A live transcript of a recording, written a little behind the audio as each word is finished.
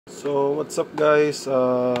So, what's up guys?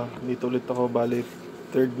 Dito ulit ako, bali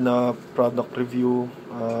third na product review.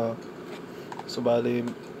 So bali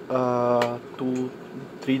 3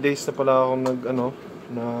 days na pala ako nag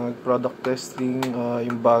product testing.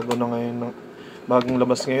 Yung bago na ngayon bagong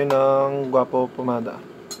labas ngayon ng Gwapo Pomada.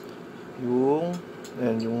 Yung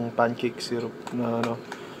pancake syrup na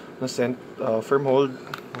scent, firm hold.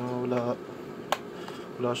 Wala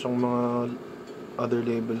siyang mga other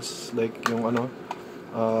labels like yung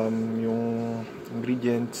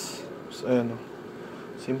ingredients. So, ayan,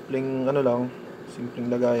 simpleng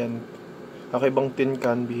simpleng lagayan. Kakaibang tin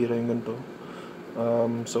can, bihira yung ganito.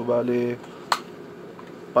 So bali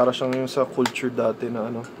para siyang yung sa culture dati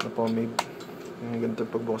na pomade. Yung ganito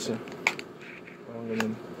pagbukas niya. Parang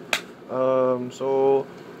ganun.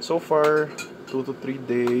 So far 2 to 3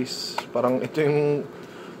 days, parang ito yung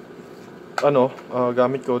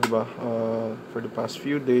gamit ko, 'di ba? For the past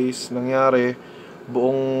few days nangyari,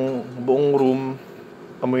 buong room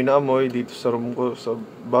amoy na amoy. Dito sa room ko sa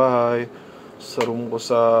bahay, sa room ko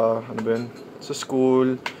sa sa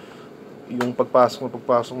school, yung pagpasok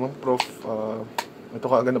ng prof, ito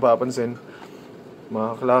kaagad napapansin,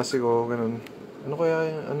 mga klase ko, ganun.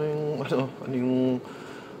 Ano yung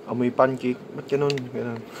amoy pancake, ba't ganun.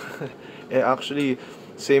 Actually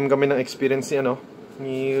same kami ng experience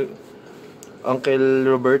ni Uncle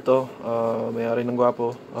Roberto, may-ari ng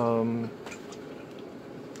Gwapo.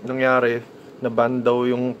 Nangyari, na-ban daw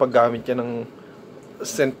yung paggamit niya ng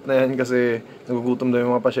scent na yan kasi nagugutom daw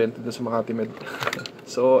yung mga pasyente doon sa Makati Med.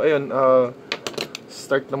 So, ayun,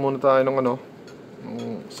 start na muna tayo ng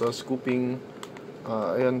sa scooping.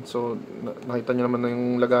 Ayan, so nakita niyo naman na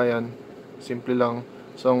yung lagayan. Simple lang.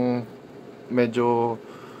 So, medyo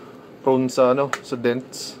prone sa sa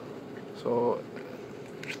dents. So,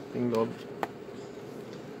 ting loob.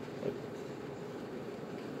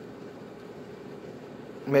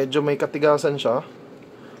 Medyo may katigasan siya.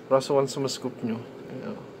 Kaso once ma-scoop nyo,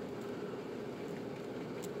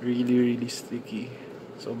 really sticky.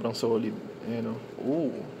 Sobrang solid. Ayan o.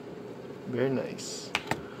 Ooh, very nice.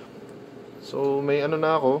 So may na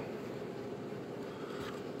ako,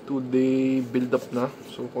 2-day build up na.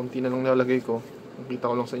 So konti na lang nalagay ko. Nakita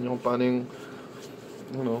ko lang sa inyo kung paano yung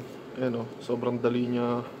ayan o, sobrang dali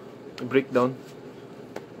niya i-breakdown.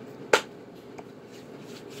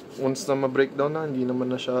 Once na ma-breakdown na, hindi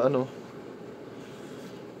naman na siya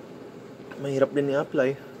mahirap din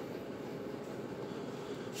i-apply.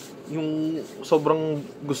 Yung sobrang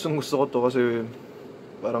gusto ko to kasi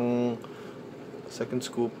parang second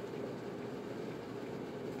scoop.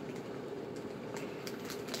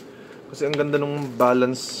 Kasi ang ganda ng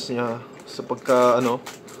balance niya sa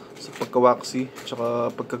pagka-waxy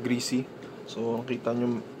tsaka pagka-greasy. So nakita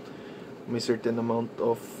nyo may certain amount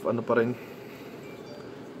of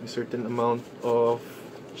may certain amount of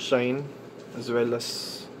shine, as well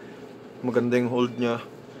as maganda yung hold niya.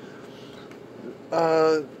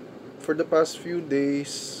 For the past few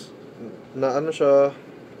days na siya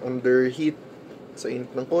under heat, sa init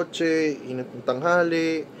ng kotse, init ng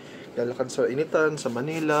tanghali, lalakad sa initan sa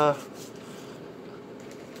Manila.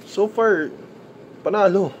 So far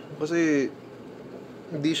panalo kasi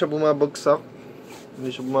hindi siya bumabagsak,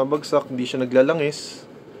 hindi siya naglalangis.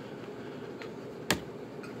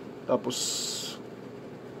 Tapos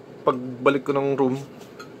pagbalik ko ng room,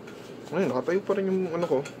 nakatayo pa rin yung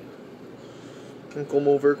yung comb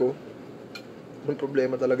over ko. Yung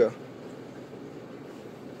problema talaga.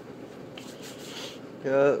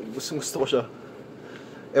 Kaya gusto ko siya.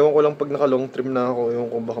 Ewan ko lang pag naka long trim na ako, ewan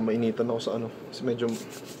ko baka mainitan ako sa kasi medyo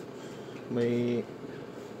may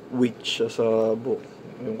weight siya sa buhok.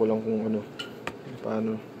 Ewan ko lang kung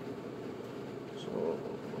paano.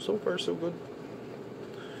 So far so good.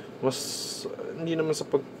 Mas hindi naman sa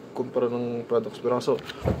pagkumpara ng products, pero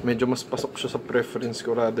medyo mas pasok siya sa preference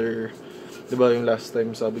ko, rather, 'di ba yung last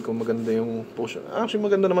time sabi ko maganda yung potion. Actually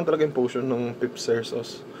maganda naman talaga yung potion ng Pips hair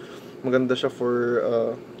sauce. Maganda siya for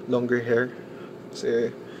longer hair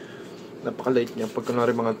kasi napaka-light niya. Pag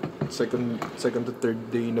kunwari mga second to third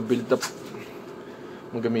day na build up,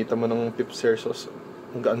 magamitan mo ng Pips hair sauce,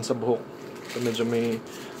 ang gaan sa buhok. So medyo may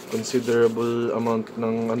considerable amount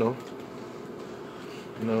ng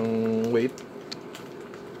weight.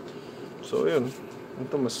 So yun,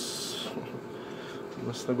 ito mas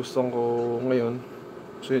nagustuhan ko ngayon.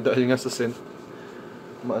 So dahil nga sa scent,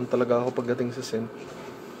 maan talaga ako pagdating sa scent.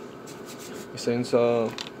 Isa yun sa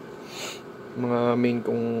mga main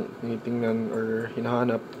kong tinitingnan or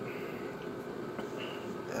hinahanap.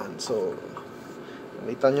 Ayan, so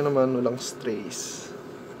nakita nyo naman, walang strays.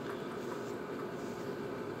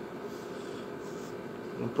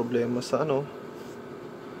 Ang problema sa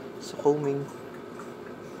sa combing.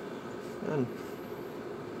 Yan.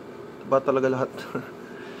 Ba talaga lahat.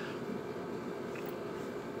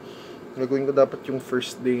 Gagawin ko dapat yung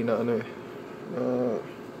first day na ano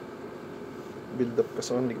build up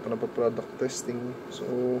kasi hindi ko pa product testing. So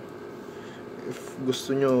if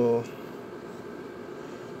gusto nyo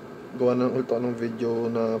gawa ng ulit ng video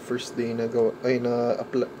na first day na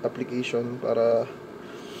application para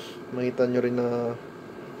makita nyo rin na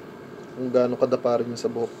kung gaano kadapa rin sa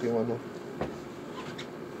buhok yung ano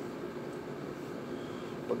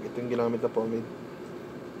pag ito yung ginamit na pomade.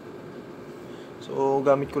 So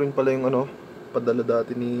gamit ko rin pala yung ano padala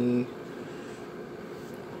dati ni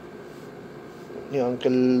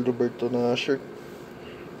Uncle Roberto na shirt.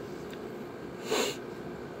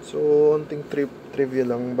 So onting trivia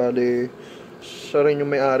lang, bale siya rin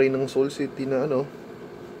yung may-ari ng SOLECITY na ano,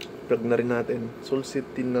 plug na rin natin,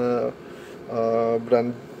 SOLECITY na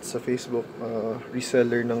brand sa Facebook,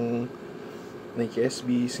 reseller ng Nike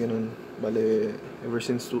SBs, ganun. Bale ever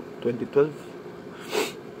since 2012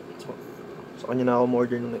 so sa kanya na ako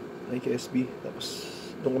order ng Nike SB, tapos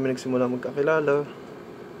doon kami nagsimula magkakilala.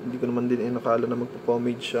 Hindi ko naman din nakala na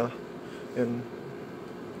magpo-pomade siya. Yan.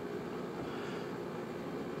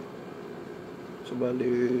 So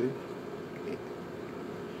bali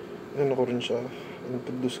ano ko rin siya,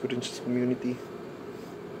 introduce ko rin siya sa community.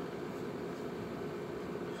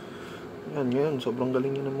 Yan, ngayon sobrang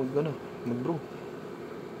galing niya na mag-brew.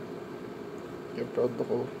 Kaya proud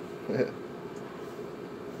ako.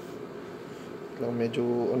 Lang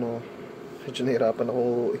medyo nahirapan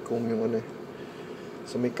ako i-comb yung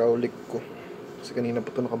sa may kaulik ko. Kasi kanina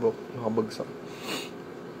pa ito nakabagsak.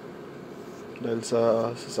 Dahil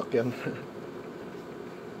sa sasakyan.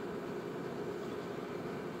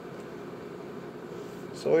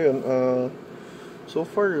 So yun, so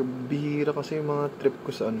far bihira kasi yung mga trip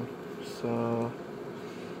ko sa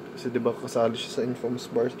kasi diba kasali siya sa Infamous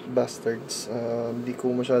Bastards. Hindi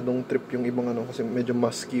ko masyadong trip yung ibang kasi medyo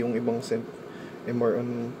musky yung ibang scent. More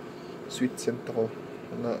on sweet scent ako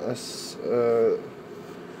na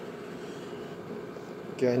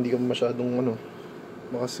kaya hindi ko masyadong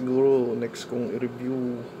baka siguro next kong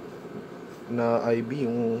i-review na IB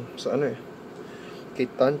yung sa kay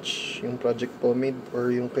Tanch, yung Project Pomade,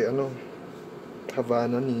 or yung kay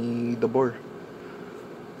Havana ni The Boar.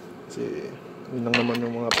 Kasi yun lang naman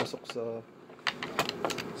yung mga pasok sa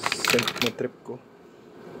scent na trip ko.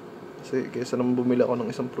 Kasi kaysa naman bumili ako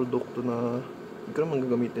ng isang produkto na hindi ko naman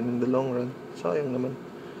gagamitin in the long run, sayang naman.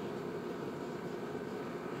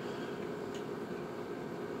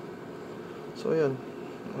 So yan,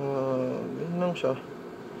 yun lang siya.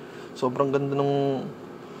 Sobrang ganda nung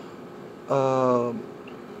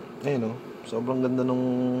sobrang ganda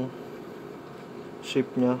nung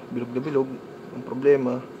shape niya, bilog na bilog. Ang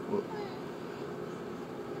problema,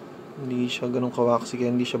 hindi siya ganun kawaksi,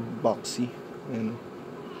 kaya hindi siya boxy. Ayan,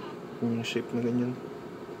 yung shape na ganyan.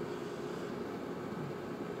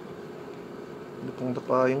 Lutong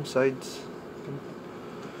tapa yung sides.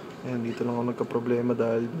 Ayan, dito lang ako nagka-problema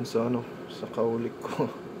dahil dun sa sa kaulik ko.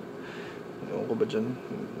 Ewan ko ba dyan,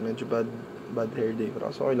 medyo bad hair day,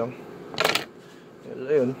 pero okay lang.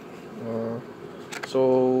 Ayun. So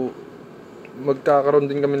magkakaroon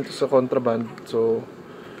din kami nito sa Contraband, so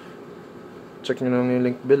check nyo lang yung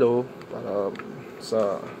link below para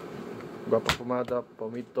sa Gwapo Pomada,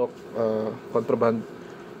 Pomade Talk, Contraband,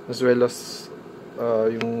 as well as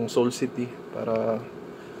yung SOLECITY para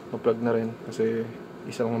ma-plug na rin kasi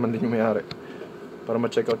isa lang naman din yung may-ari, para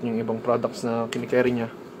ma-check out yung ibang products na kinikerry niya.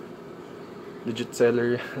 Legit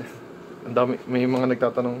seller. Ang dami, may mga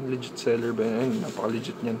nagtatanong, legit seller ba yan?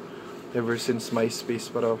 Napaka-legit niyan. Ever since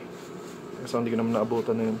MySpace, pero kasi hindi ko naman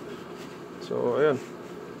naabutan na yun. So, ayan.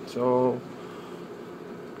 So,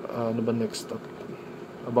 ano ba next step?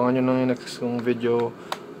 Abangan nyo na yung next kong video.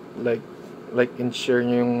 Like and share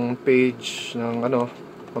nyo yung page ng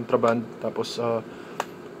Contraband. Tapos,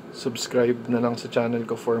 subscribe na lang sa channel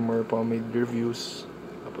ko for more pomade reviews.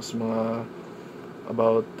 Tapos, mga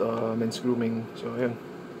about men's grooming. So, ayan.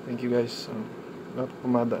 Thank you guys. Gwapo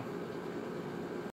Pomada.